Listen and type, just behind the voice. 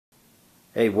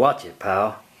Hey, watch it,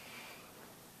 pal.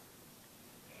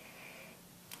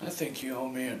 I think you owe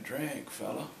me a drink,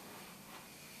 fella. What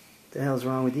the hell's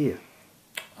wrong with you?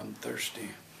 I'm thirsty.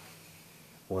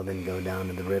 Well, then go down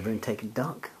to the river and take a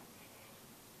dunk.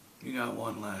 You got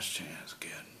one last chance,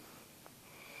 kid.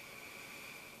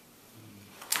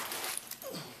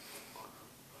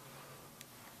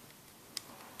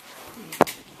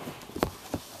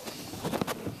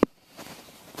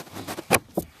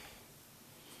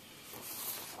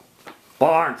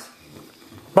 Barnes!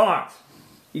 Barnes!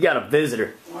 You got a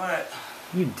visitor. What?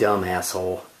 You dumb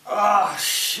asshole. Ah,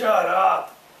 shut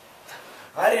up.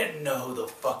 I didn't know who the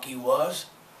fuck he was.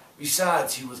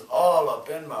 Besides, he was all up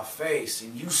in my face,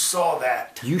 and you saw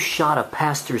that. You shot a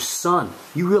pastor's son.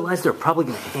 You realize they're probably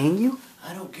gonna hang you?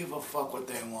 I don't give a fuck what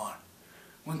they want.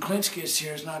 When Clinch gets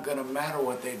here, it's not gonna matter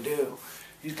what they do.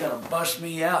 He's gonna bust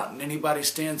me out, and anybody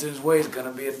stands in his way is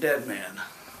gonna be a dead man.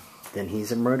 Then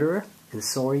he's a murderer, and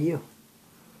so are you.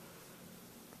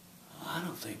 I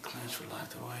don't think Clinch would like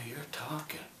the way you're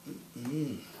talking.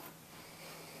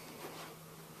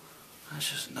 That's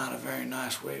just not a very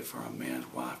nice way for a man's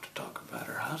wife to talk about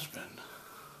her husband.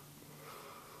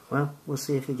 Well, we'll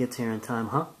see if he gets here in time,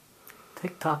 huh?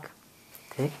 Tick-tock.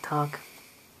 Tick-tock.